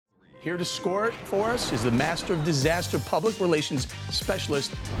Here to score it for us is the Master of Disaster Public Relations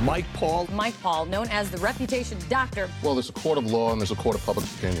Specialist, Mike Paul. Mike Paul, known as the Reputation Doctor. Well, there's a court of law and there's a court of public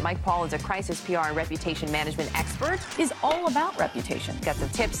opinion. Mike Paul is a crisis PR and reputation management expert. Is all about reputation. Got some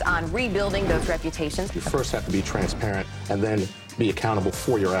tips on rebuilding those reputations. You first have to be transparent and then be accountable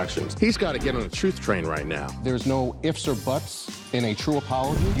for your actions. He's got to get on a truth train right now. There's no ifs or buts in a true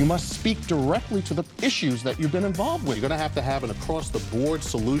apology. You must speak directly to the issues that you've been involved with. You're going to have an across-the-board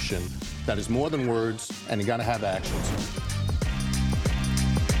solution that is more than words, and you got to have actions.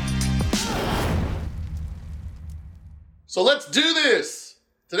 So let's do this.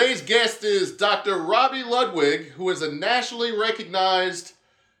 Today's guest is Dr. Robbie Ludwig, who is a nationally recognized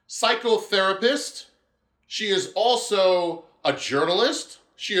psychotherapist. She is also a journalist.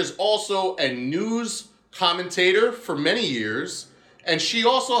 She is also a news commentator for many years. And she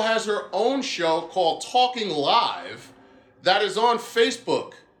also has her own show called Talking Live that is on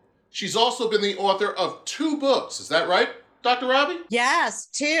Facebook. She's also been the author of 2 books. Is that right, Dr. Robbie? Yes,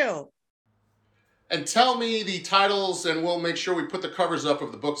 2. And tell me the titles, and we'll make sure we put the covers up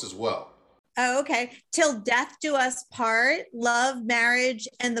of the books as well. Oh, okay. Till Death Do Us Part, Love, Marriage,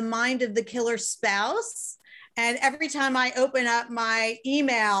 and the Mind of the Killer Spouse. And every time I open up my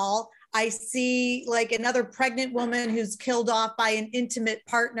email, I see like another pregnant woman who's killed off by an intimate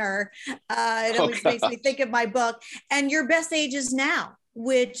partner. It always makes me think of my book. And Your Best Age Is Now,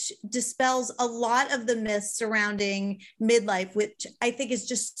 which dispels a lot of the myths surrounding midlife, which I think is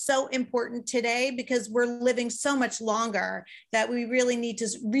just so important today because we're living so much longer that we really need to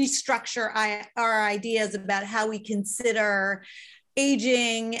restructure our ideas about how we consider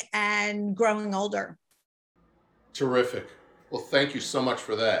aging and growing older. Terrific. Well, thank you so much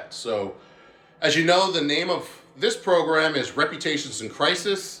for that. So, as you know, the name of this program is Reputations in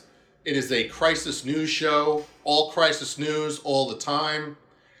Crisis. It is a crisis news show, all crisis news all the time.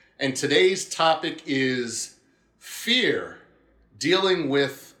 And today's topic is fear dealing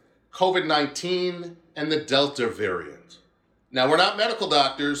with COVID-19 and the Delta variant. Now, we're not medical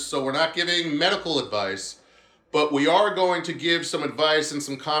doctors, so we're not giving medical advice, but we are going to give some advice and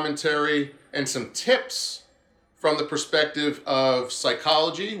some commentary and some tips from the perspective of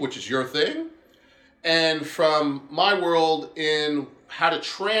psychology, which is your thing, and from my world in how to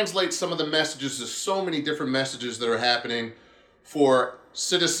translate some of the messages. There's so many different messages that are happening for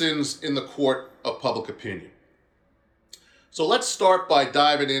citizens in the court of public opinion. So let's start by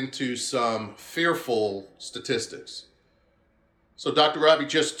diving into some fearful statistics. So Dr. Robbie,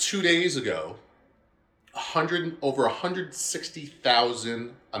 just 2 days ago, over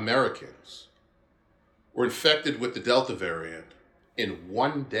 160,000 Americans were infected with the Delta variant in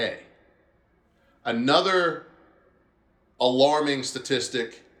one day. Another alarming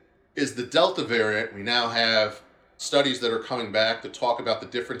statistic is the Delta variant. We now have studies that are coming back to talk about the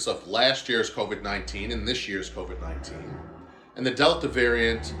difference of last year's COVID-19 and this year's COVID-19. And the Delta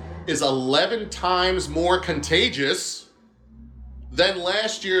variant is 11 times more contagious than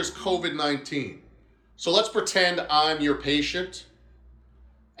last year's COVID-19. So let's pretend I'm your patient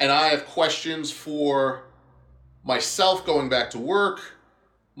and I have questions for myself going back to work,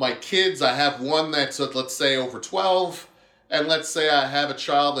 my kids. I have one that's, let's say, over 12, and let's say I have a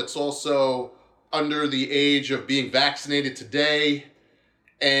child that's also under the age of being vaccinated today,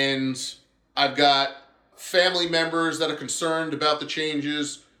 and I've got family members that are concerned about the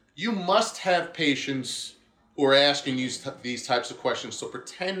changes. You must have patients who are asking you these types of questions. So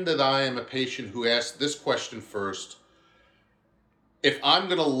pretend that I am a patient who asked this question first. If I'm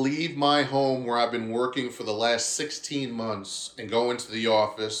going to leave my home where I've been working for the last 16 months and go into the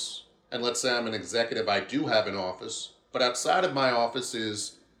office, and let's say I'm an executive, I do have an office, but outside of my office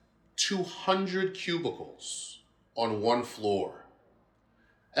is 200 cubicles on one floor.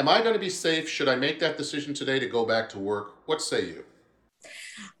 Am I going to be safe? Should I make that decision today to go back to work? What say you?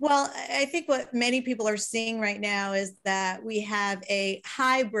 Well, I think what many people are seeing right now is that we have a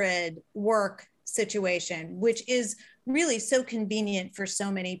hybrid work situation, which is really so convenient for so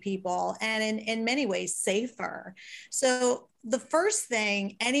many people and in many ways safer. So the first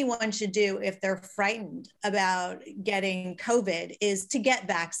thing anyone should do if they're frightened about getting COVID is to get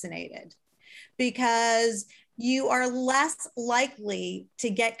vaccinated, because you are less likely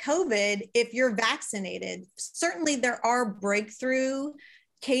to get COVID if you're vaccinated. Certainly there are breakthrough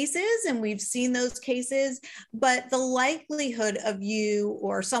cases, and we've seen those cases, but the likelihood of you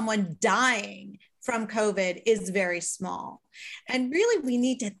or someone dying from COVID is very small. And really, we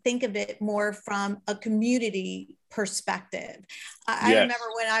need to think of it more from a community perspective. I remember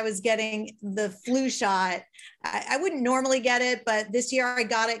when I was getting the flu shot, I wouldn't normally get it, but this year I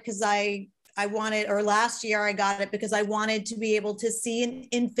got it because I or last year I got it because I wanted to be able to see an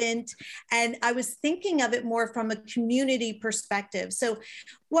infant. And I was thinking of it more from a community perspective. So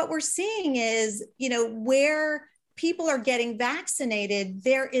what we're seeing is, where people are getting vaccinated,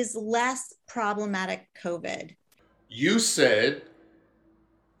 there is less problematic COVID. You said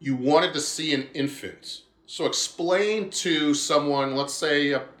you wanted to see an infant. So explain to someone, let's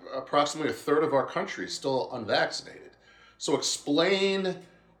say approximately a third of our country is still unvaccinated. So explain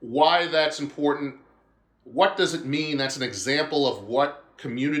why that's important. What does it mean? That's an example of what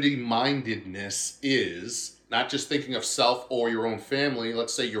community mindedness is, not just thinking of self or your own family.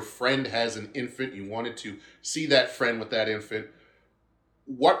 Let's say your friend has an infant, you wanted to see that friend with that infant.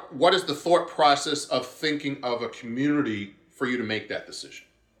 What is the thought process of thinking of a community for you to make that decision?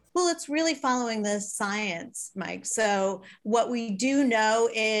 Well, it's really following the science, Mike. So what we do know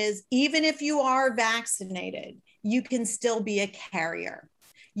is even if you are vaccinated, you can still be a carrier.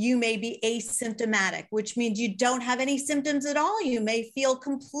 You may be asymptomatic, which means you don't have any symptoms at all. You may feel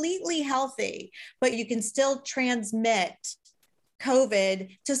completely healthy, but you can still transmit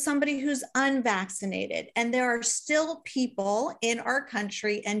COVID to somebody who's unvaccinated. And there are still people in our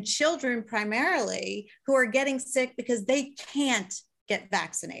country, and children primarily, who are getting sick because they can't get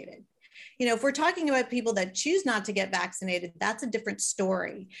vaccinated. If we're talking about people that choose not to get vaccinated, that's a different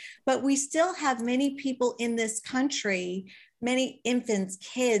story. But we still have many people in this country, many infants,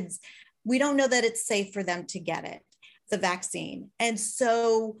 kids, we don't know that it's safe for them to get it, the vaccine. And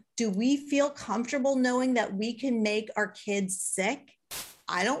so do we feel comfortable knowing that we can make our kids sick?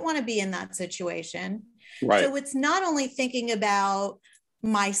 I don't want to be in that situation. Right. So it's not only thinking about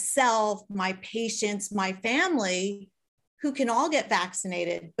myself, my patients, my family, who can all get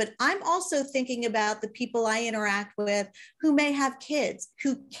vaccinated, but I'm also thinking about the people I interact with who may have kids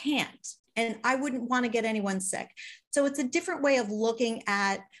who can't, and I wouldn't want to get anyone sick. So it's a different way of looking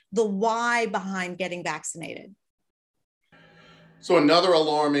at the why behind getting vaccinated. So another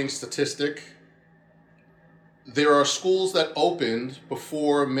alarming statistic, there are schools that opened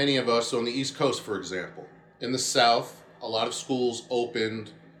before many of us on the East Coast, for example. In the South, a lot of schools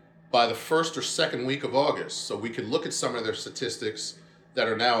opened by the first or second week of August. So we could look at some of their statistics that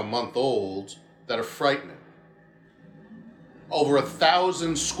are now a month old that are frightening. Over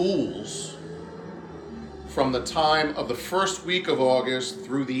 1,000 schools from the time of the first week of August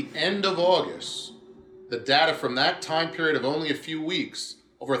through the end of August. The data from that time period of only a few weeks,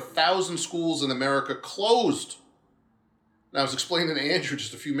 over 1,000 schools in America closed. Now, I was explaining to Andrew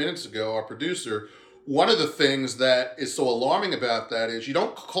just a few minutes ago, our producer, one of the things that is so alarming about that is you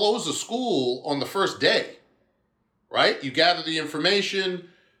don't close a school on the first day, right? You gather the information,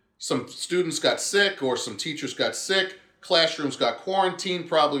 some students got sick or some teachers got sick, classrooms got quarantined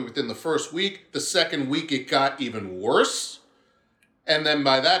probably within the first week. The second week it got even worse. And then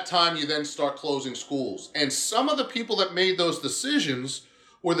by that time you then start closing schools. And some of the people that made those decisions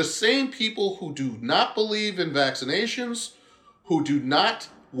were the same people who do not believe in vaccinations, who do not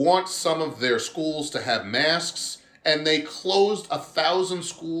want some of their schools to have masks, and they closed 1,000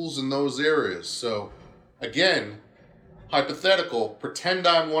 schools in those areas. So again, hypothetical, pretend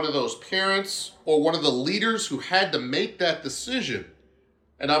I'm one of those parents or one of the leaders who had to make that decision,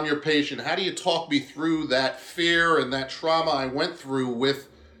 and I'm your patient. How do you talk me through that fear and that trauma I went through with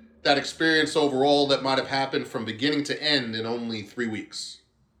that experience overall that might have happened from beginning to end in only 3 weeks?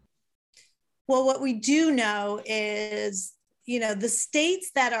 Well, what we do know is, the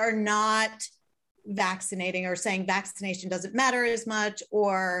states that are not vaccinating or saying vaccination doesn't matter as much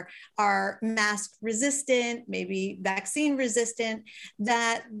or are mask resistant, maybe vaccine resistant,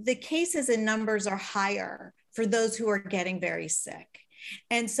 that the cases and numbers are higher for those who are getting very sick.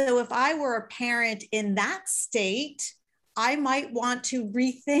 And so if I were a parent in that state, I might want to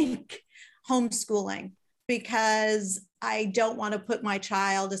rethink homeschooling because I don't want to put my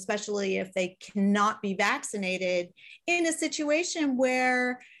child, especially if they cannot be vaccinated, in a situation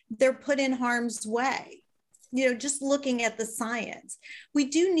where they're put in harm's way. Just looking at the science. We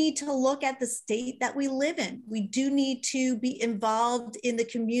do need to look at the state that we live in. We do need to be involved in the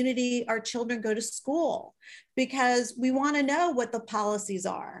community our children go to school, because we want to know what the policies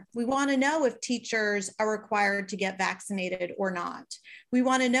are. We want to know if teachers are required to get vaccinated or not. We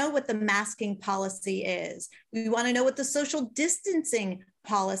want to know what the masking policy is. We want to know what the social distancing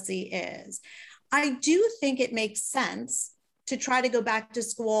policy is. I do think it makes sense to try to go back to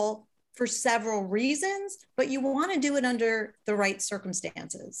school for several reasons, but you want to do it under the right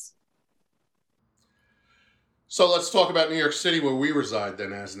circumstances. So let's talk about New York City, where we reside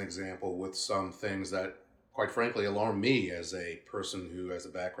then, as an example, with some things that, quite frankly, alarm me as a person who has a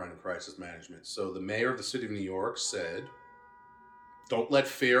background in crisis management. So the mayor of the city of New York said Don't let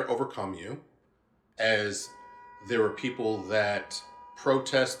fear overcome you, as there were people that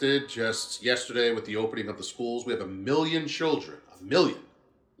protested just yesterday with the opening of the schools. We have 1 million children, 1 million,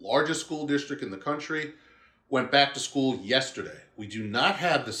 largest school district in the country, went back to school yesterday. We do not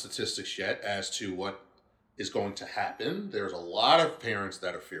have the statistics yet as to what is going to happen. There's a lot of parents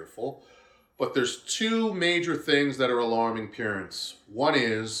that are fearful, but there's two major things that are alarming parents. One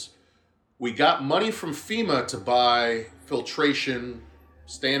is we got money from FEMA to buy filtration,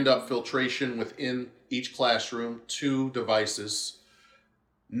 stand-up filtration within each classroom, 2 devices.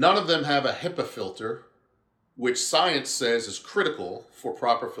 None of them have a HEPA filter, which science says is critical for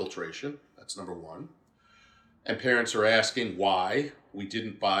proper filtration. That's number one. And parents are asking why we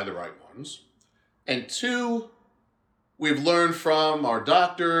didn't buy the right ones. And 2, we've learned from our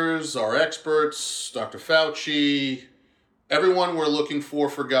doctors, our experts, Dr. Fauci, everyone we're looking for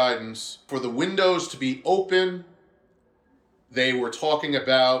guidance, for the windows to be open. They were talking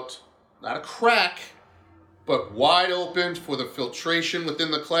about not a crack, but wide open for the filtration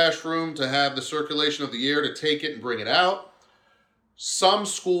within the classroom to have the circulation of the air to take it and bring it out. Some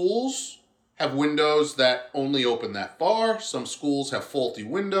schools have windows that only open that far. Some schools have faulty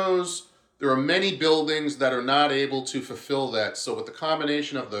windows. There are many buildings that are not able to fulfill that. So with the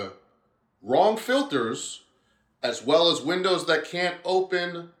combination of the wrong filters, as well as windows that can't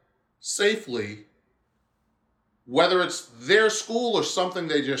open safely, whether it's their school or something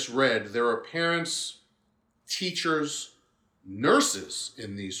they just read, there are parents, teachers, nurses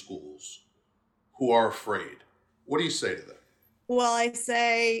in these schools who are afraid. What do you say to them? Well, I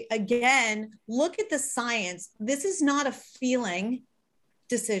say, again, look at the science. This is not a feeling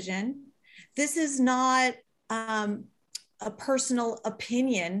decision. This is not a personal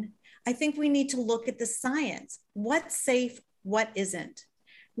opinion. I think we need to look at the science. What's safe, what isn't?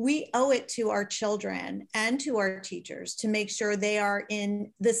 We owe it to our children and to our teachers to make sure they are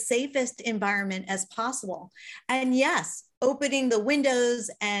in the safest environment as possible. And yes, opening the windows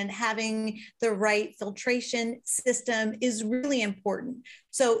and having the right filtration system is really important.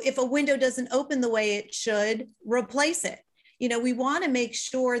 So if a window doesn't open the way it should, replace it. You know, we want to make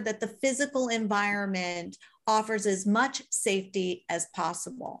sure that the physical environment offers as much safety as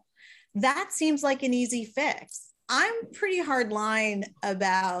possible. That seems like an easy fix. I'm pretty hard line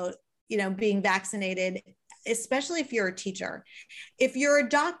about, being vaccinated, especially if you're a teacher. If you're a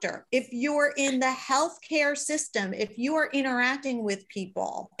doctor, if you're in the healthcare system, if you are interacting with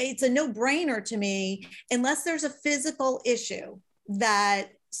people, it's a no-brainer to me, unless there's a physical issue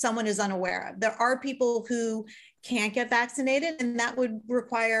that someone is unaware of. There are people who can't get vaccinated, and that would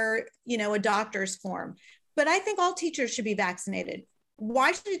require, a doctor's form. But I think all teachers should be vaccinated.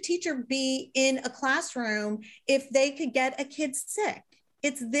 Why should a teacher be in a classroom if they could get a kid sick?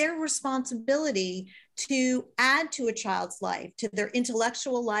 It's their responsibility to add to a child's life, to their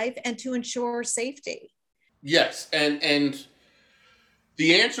intellectual life, and to ensure safety. Yes, and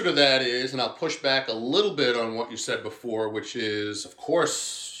the answer to that is, and I'll push back a little bit on what you said before, which is, of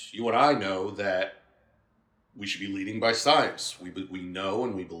course, you and I know that we should be leading by science. We know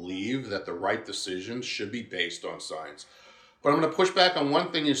and we believe that the right decisions should be based on science. But I'm going to push back on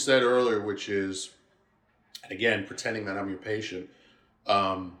one thing you said earlier, which is, and again, pretending that I'm your patient.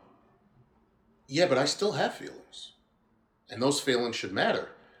 Yeah, but I still have feelings, and those feelings should matter.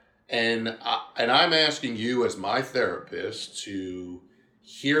 And I'm asking you as my therapist to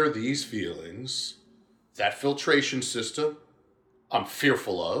hear these feelings. That filtration system, I'm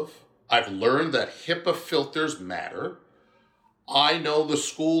fearful of. I've learned that HEPA filters matter. I know the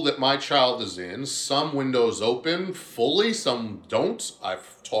school that my child is in. Some windows open fully, some don't.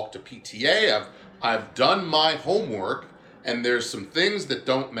 I've talked to PTA. I've done my homework, and there's some things that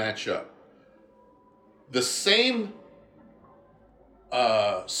don't match up. The same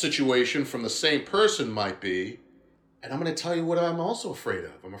situation from the same person might be, and I'm going to tell you what I'm also afraid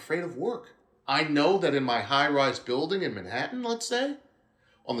of. I'm afraid of work. I know that in my high-rise building in Manhattan, let's say,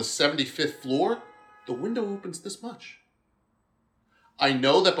 on the 75th floor, the window opens this much. I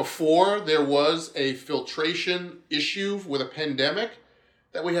know that before there was a filtration issue with a pandemic,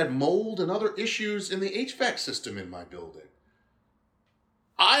 that we had mold and other issues in the HVAC system in my building.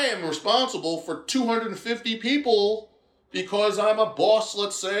 I am responsible for 250 people because I'm a boss,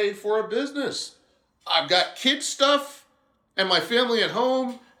 let's say, for a business. I've got kid stuff and my family at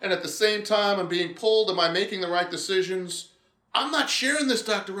home, and at the same time I'm being pulled. Am I making the right decisions? I'm not sharing this,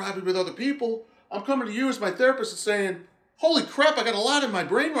 Dr. Robbie, with other people. I'm coming to you as my therapist and saying, holy crap, I got a lot in my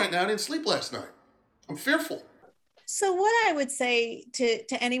brain right now. I didn't sleep last night. I'm fearful. So what I would say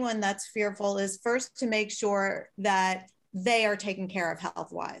to anyone that's fearful is first to make sure that they are taken care of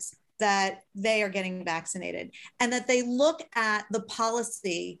health-wise. that they are getting vaccinated, and that they look at the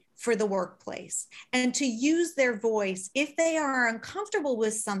policy for the workplace and to use their voice if they are uncomfortable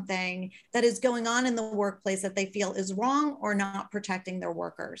with something that is going on in the workplace that they feel is wrong or not protecting their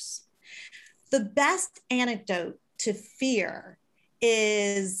workers. The best antidote to fear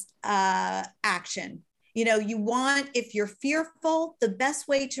is action. You know, if you're fearful, the best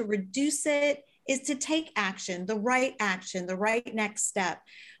way to reduce it is to take action, the right next step.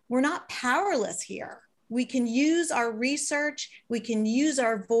 We're not powerless here. We can use our research, we can use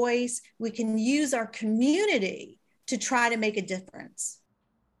our voice, we can use our community to try to make a difference.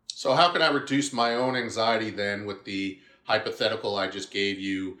 So how can I reduce my own anxiety then with the hypothetical I just gave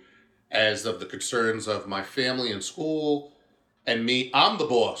you as of the concerns of my family and school and me? I'm the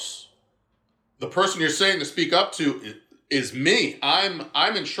boss. The person you're saying to speak up to is me.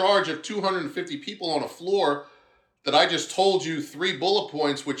 I'm in charge of 250 people on a floor that I just told you 3 bullet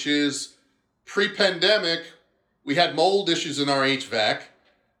points, which is pre-pandemic, we had mold issues in our HVAC.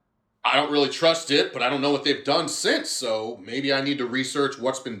 I don't really trust it, but I don't know what they've done since. So maybe I need to research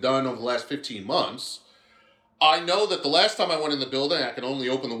what's been done over the last 15 months. I know that the last time I went in the building, I could only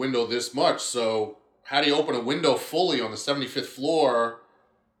open the window this much. So how do you open a window fully on the 75th floor?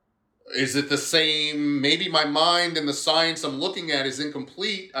 Is it the same? Maybe my mind and the science I'm looking at is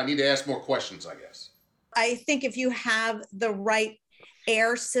incomplete. I need to ask more questions, I guess. I think if you have the right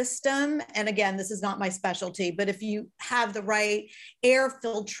air system, and again, this is not my specialty, but if you have the right air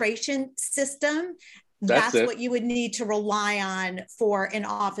filtration system, that's what you would need to rely on for an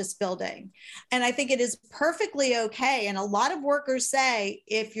office building. And I think it is perfectly okay. And a lot of workers say,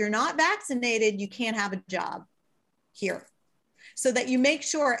 if you're not vaccinated, you can't have a job here. So that you make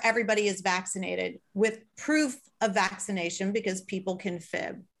sure everybody is vaccinated with proof of vaccination, because people can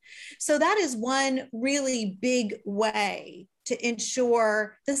fib. So that is one really big way to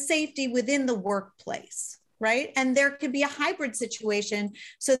ensure the safety within the workplace, right? And there could be a hybrid situation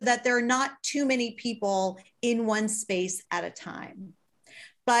so that there are not too many people in one space at a time.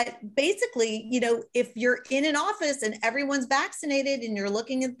 But basically, you know, if you're in an office and everyone's vaccinated and you're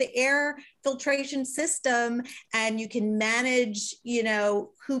looking at the air filtration system and you can manage, you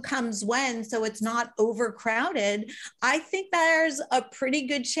know, who comes when, so it's not overcrowded, I think there's a pretty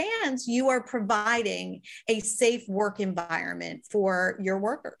good chance you are providing a safe work environment for your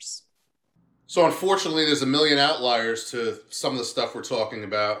workers. So unfortunately, there's a million outliers to some of the stuff we're talking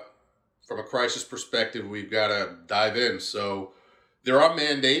about. From a crisis perspective, we've got to dive in. So there are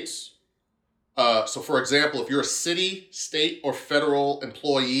mandates. So for example, if you're a city, state, or federal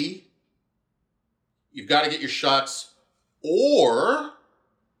employee, you've got to get your shots, or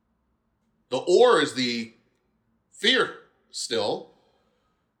the or is the fear still.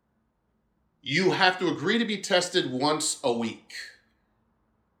 You have to agree to be tested once a week.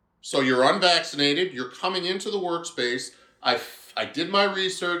 So you're unvaccinated, you're coming into the workspace. I did my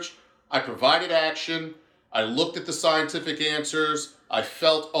research, I provided action, I looked at the scientific answers. I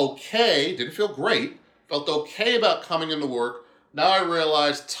felt okay, didn't feel great, felt okay about coming into work. Now I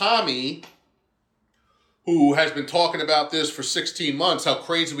realize Tommy, who has been talking about this for 16 months, how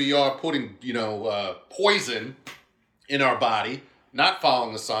crazy we are putting, poison in our body, not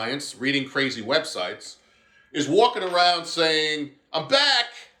following the science, reading crazy websites, is walking around saying, I'm back.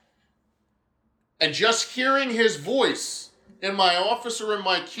 And just hearing his voice in my office or in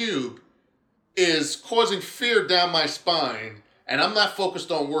my cube is causing fear down my spine, and I'm not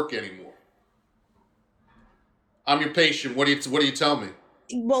focused on work anymore. I'm your patient. What do you tell me?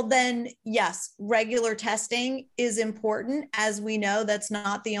 Well, then, yes, regular testing is important. As we know, that's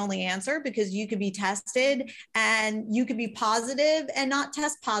not the only answer, because you could be tested and you could be positive and not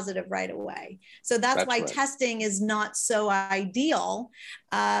test positive right away. So that's why right. Testing is not so ideal.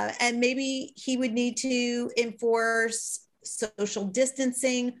 And maybe he would need to enforce social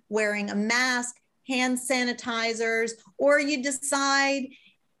distancing, wearing a mask, hand sanitizers, or you decide,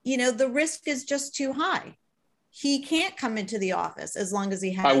 the risk is just too high. He can't come into the office as long as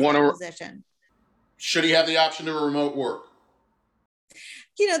he has that position. Should he have the option to remote work?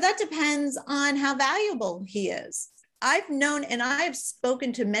 That depends on how valuable he is. I've known, and I've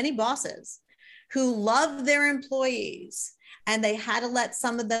spoken to many bosses who love their employees, and they had to let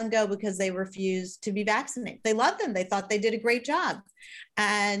some of them go because they refused to be vaccinated. They loved them. They thought they did a great job.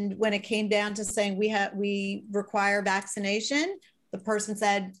 And when it came down to saying we require vaccination, the person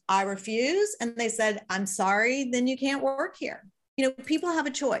said, I refuse. And they said, I'm sorry, then you can't work here. People have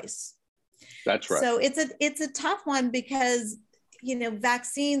a choice. That's right. So it's a tough one because,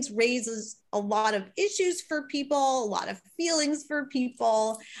 vaccines raises a lot of issues for people, a lot of feelings for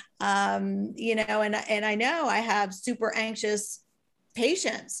people, and I know I have super anxious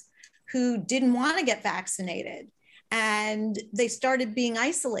patients who didn't want to get vaccinated, and they started being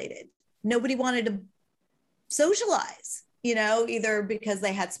isolated. Nobody wanted to socialize, either because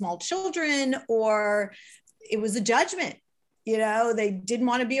they had small children or it was a judgment. They didn't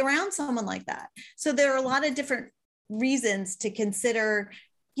want to be around someone like that. So there are a lot of different reasons to consider,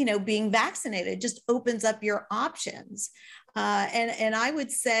 being vaccinated. Just opens up your options. And I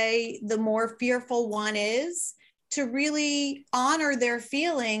would say the more fearful one is, to really honor their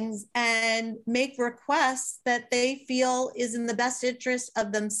feelings and make requests that they feel is in the best interest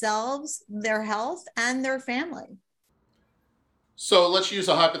of themselves, their health, and their family. So let's use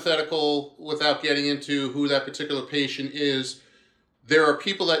a hypothetical without getting into who that particular patient is. There are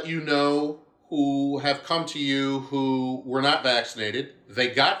people that you know who have come to you who were not vaccinated. They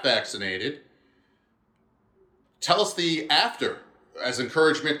got vaccinated. Tell us the after, as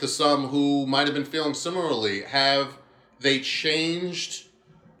encouragement to some who might have been feeling similarly. Have they changed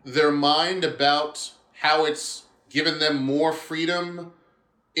their mind about how it's given them more freedom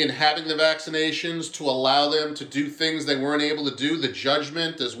in having the vaccinations to allow them to do things they weren't able to do, the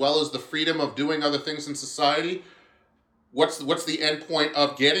judgment as well as the freedom of doing other things in society? What's the end point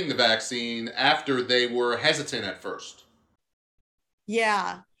of getting the vaccine after they were hesitant at first?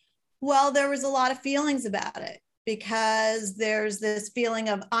 Yeah. Well, there was a lot of feelings about it, because there's this feeling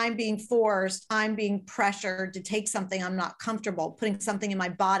of I'm being forced, I'm being pressured to take something I'm not comfortable, putting something in my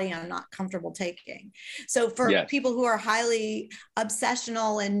body I'm not comfortable taking. So for people who are highly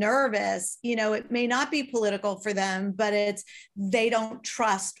obsessional and nervous, it may not be political for them, but they don't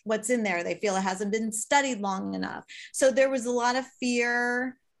trust what's in there. They feel it hasn't been studied long enough. So there was a lot of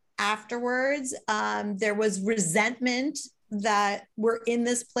fear afterwards. There was resentment that we're in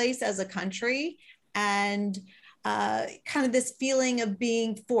this place as a country, and kind of this feeling of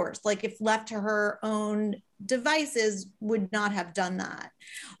being forced, like if left to her own devices would not have done that.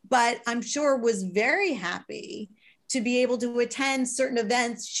 But I'm sure was very happy to be able to attend certain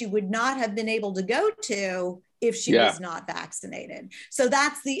events she would not have been able to go to if she was not vaccinated. So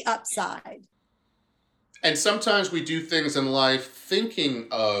that's the upside. And sometimes we do things in life thinking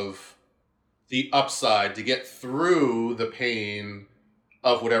of the upside to get through the pain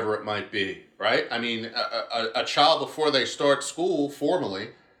of whatever it might be, right? I mean, a child before they start school formally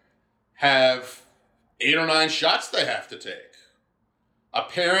have 8 or 9 shots they have to take. A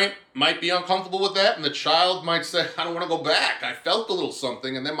parent might be uncomfortable with that, and the child might say, I don't want to go back. I felt a little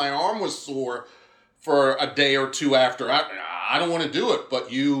something, and then my arm was sore for a day or two after. I don't want to do it, but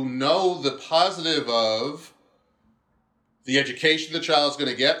the positive of the education the child's going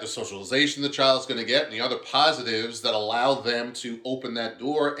to get, the socialization the child's going to get, and the other positives that allow them to open that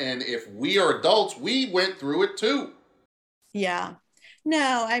door. And if we are adults, we went through it too. Yeah.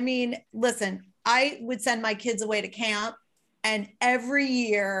 No, I mean, listen, I would send my kids away to camp, and every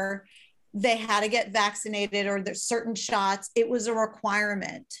year they had to get vaccinated, or there's certain shots. It was a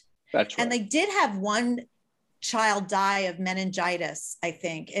requirement. That's right. And they did have one child die of meningitis, I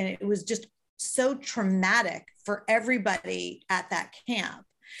think. And it was just so traumatic for everybody at that camp.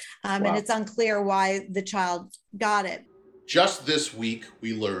 And it's unclear why the child got it. Just this week,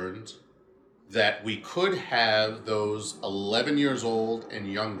 we learned that we could have those 11 years old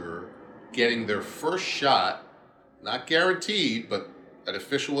and younger getting their first shot, not guaranteed, but an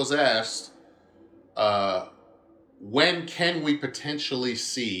official was asked, when can we potentially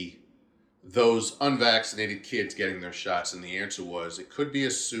see those unvaccinated kids getting their shots? And the answer was, it could be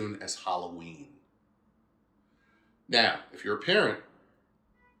as soon as Halloween. Now, if you're a parent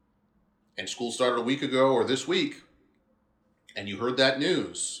and school started a week ago or this week, and you heard that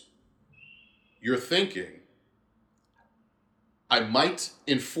news, you're thinking, I might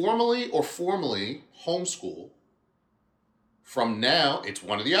informally or formally homeschool. From now, it's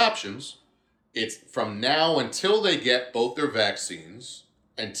one of the options. It's from now until they get both their vaccines,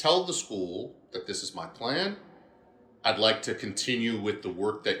 and tell the school that this is my plan. I'd like to continue with the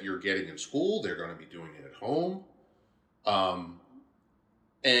work that you're getting in school. They're going to be doing it at home.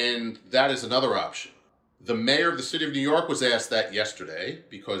 And that is another option. The mayor of the city of New York was asked that yesterday,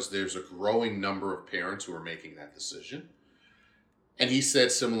 because there's a growing number of parents who are making that decision. And he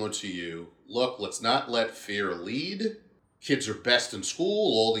said, similar to you, look, let's not let fear lead. Kids are best in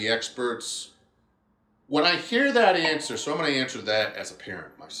school, all the experts. When I hear that answer, so I'm going to answer that as a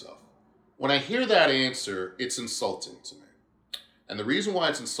parent myself. When I hear that answer, it's insulting to me. And the reason why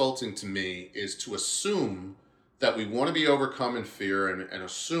it's insulting to me is to assume that we want to be overcome in fear and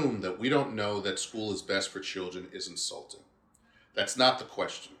assume that we don't know that school is best for children is insulting. That's not the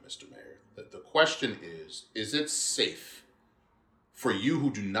question, Mr. Mayor. The question is it safe For you who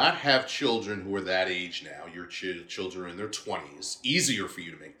do not have children who are that age now, your children are in their 20s, easier for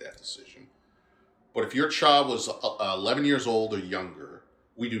you to make that decision. But if your child was 11 years old or younger,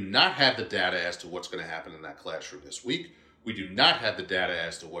 we do not have the data as to what's going to happen in that classroom this week. We do not have the data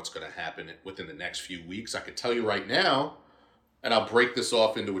as to what's going to happen within the next few weeks. I can tell you right now, and I'll break this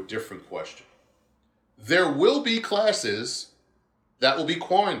off into a different question. There will be classes that will be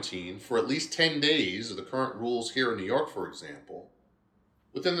quarantined for at least 10 days of the current rules here in New York, for example,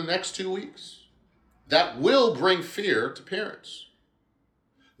 within the next 2 weeks. That will bring fear to parents.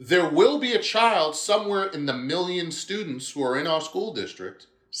 There will be a child somewhere in the million students who are in our school district,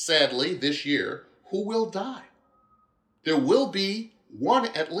 sadly, this year, who will die. There will be one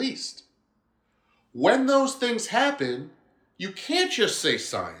at least. When those things happen, you can't just say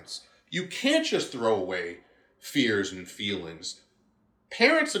science. You can't just throw away fears and feelings.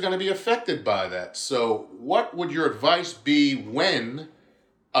 Parents are going to be affected by that. So what would your advice be when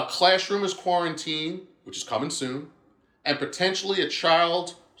a classroom is quarantined, which is coming soon, and potentially a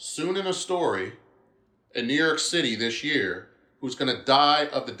child soon in a story in New York City this year who's going to die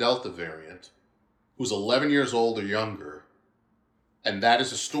of the Delta variant, who's 11 years old or younger, and that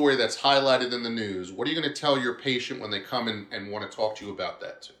is a story that's highlighted in the news? What are you going to tell your patient when they come in and want to talk to you about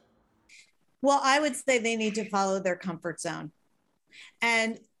that too? Well, I would say they need to follow their comfort zone.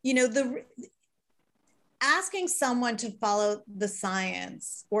 And, asking someone to follow the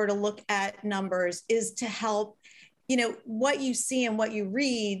science or to look at numbers is to help, what you see and what you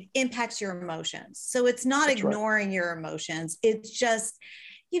read impacts your emotions. So it's not ignoring your emotions. It's just,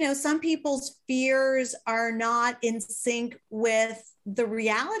 some people's fears are not in sync with the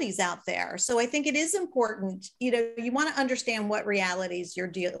realities out there. So I think it is important, you want to understand what realities you're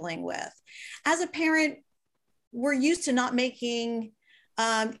dealing with. As a parent, we're used to not making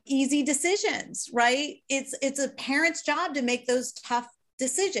easy decisions, right? It's a parent's job to make those tough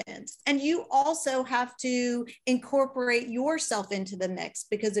decisions. And you also have to incorporate yourself into the mix,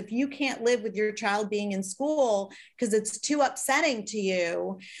 because if you can't live with your child being in school because it's too upsetting to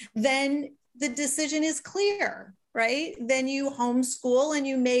you, then the decision is clear, right? Then you homeschool and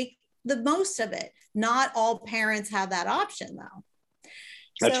you make the most of it. Not all parents have that option though.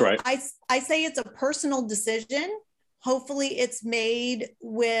 That's so right. I say it's a personal decision. Hopefully it's made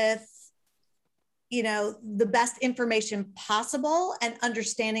with, the best information possible and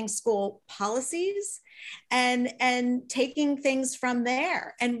understanding school policies and taking things from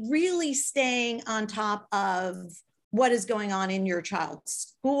there and really staying on top of what is going on in your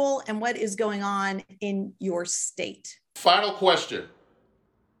child's school and what is going on in your state. Final question.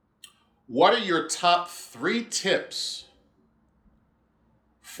 What are your top 3 tips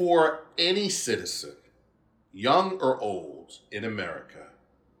for any citizen, young or old, in America,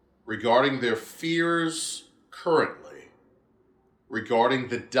 regarding their fears currently, regarding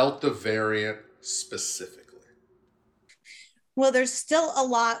the Delta variant specifically? Well, there's still a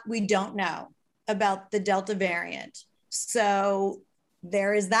lot we don't know about the Delta variant. So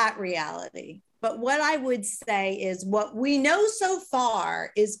there is that reality. But what I would say is what we know so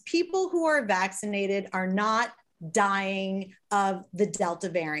far is people who are vaccinated are not dying of the Delta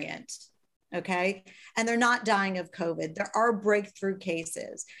variant. Okay. And they're not dying of COVID. There are breakthrough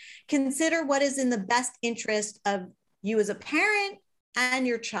cases. Consider what is in the best interest of you as a parent and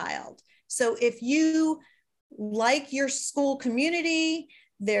your child. So if you like your school community,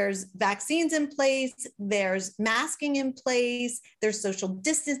 there's vaccines in place, there's masking in place, there's social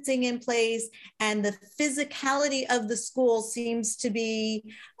distancing in place, and the physicality of the school seems to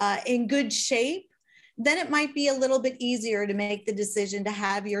be in good shape, then it might be a little bit easier to make the decision to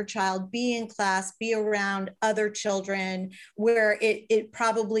have your child be in class, be around other children where it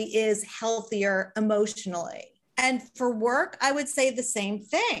probably is healthier emotionally. And for work, I would say the same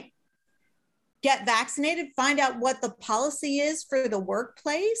thing. Get vaccinated, find out what the policy is for the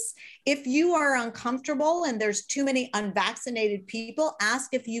workplace. If you are uncomfortable and there's too many unvaccinated people,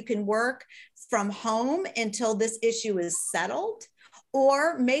 ask if you can work from home until this issue is settled.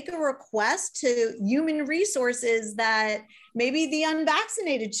 Or make a request to human resources that maybe the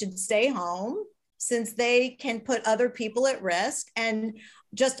unvaccinated should stay home since they can put other people at risk. And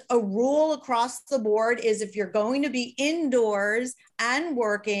just a rule across the board is if you're going to be indoors and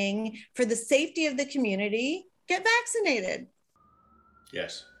working for the safety of the community, get vaccinated.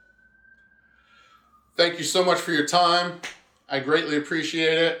 Yes. Thank you so much for your time. I greatly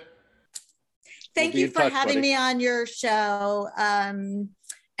appreciate it. Thank you for having me on your show. And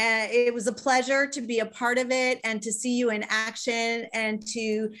it was a pleasure to be a part of it and to see you in action and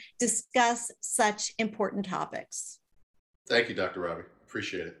to discuss such important topics. Thank you, Dr. Robbie.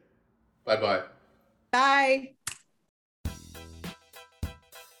 Appreciate it. Bye-bye. Bye.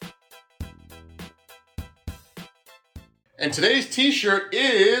 And today's t-shirt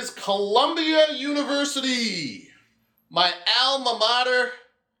is Columbia University, my alma mater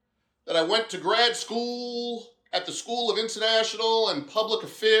that I went to grad school at the School of International and Public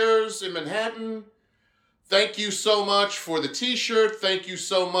Affairs in Manhattan. Thank you so much for the t-shirt. Thank you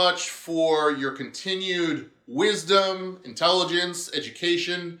so much for your continued wisdom, intelligence,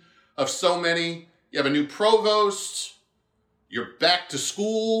 education of so many. You have a new provost. You're back to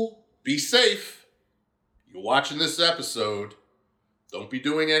school. Be safe. You're watching this episode. Don't be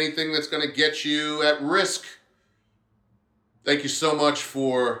doing anything that's going to get you at risk. Thank you so much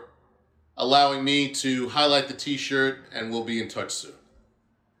for allowing me to highlight the t-shirt, and we'll be in touch soon.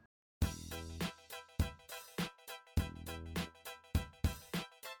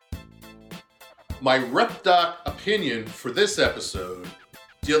 My Rep Doc opinion for this episode,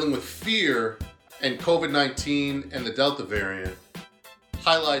 dealing with fear and COVID-19 and the Delta variant,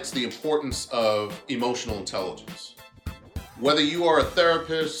 highlights the importance of emotional intelligence. Whether you are a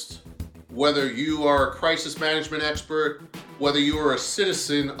therapist, whether you are a crisis management expert, whether you are a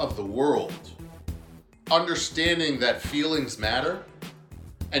citizen of the world, understanding that feelings matter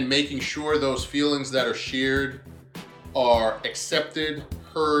and making sure those feelings that are shared are accepted,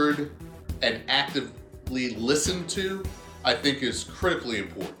 heard, and actively listened to, I think is critically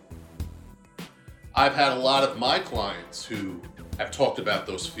important. I've had a lot of my clients who have talked about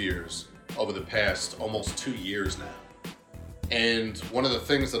those fears over the past almost 2 years now. And one of the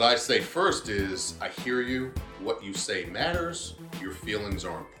things that I say first is, I hear you, what you say matters, your feelings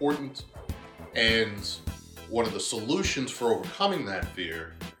are important, and one of the solutions for overcoming that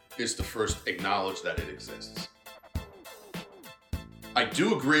fear is to first acknowledge that it exists. I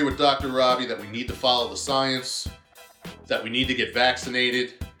do agree with Dr. Ravi that we need to follow the science, that we need to get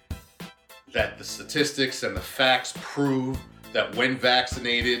vaccinated, that the statistics and the facts prove that when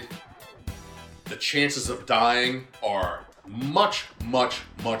vaccinated, the chances of dying are much, much,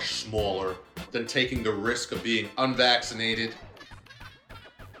 much smaller than taking the risk of being unvaccinated.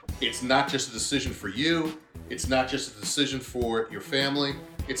 It's not just a decision for you. It's not just a decision for your family.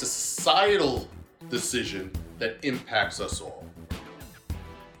 It's a societal decision that impacts us all.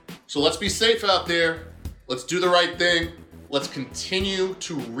 So let's be safe out there. Let's do the right thing. Let's continue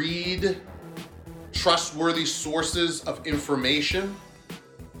to read trustworthy sources of information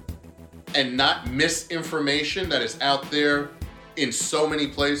and not misinformation that is out there in so many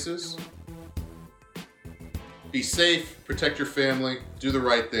places. Be safe, protect your family, do the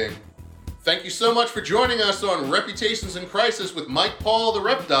right thing. Thank you so much for joining us on Reputations in Crisis with Mike Paul, the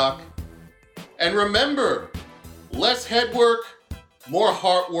Rep Doc. And remember, less head work, more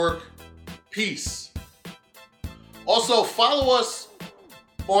heart work, peace. Also, follow us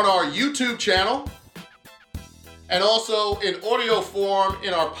on our YouTube channel and also in audio form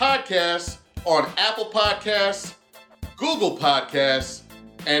in our podcast on Apple Podcasts, Google Podcasts,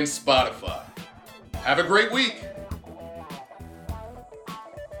 and Spotify. Have a great week.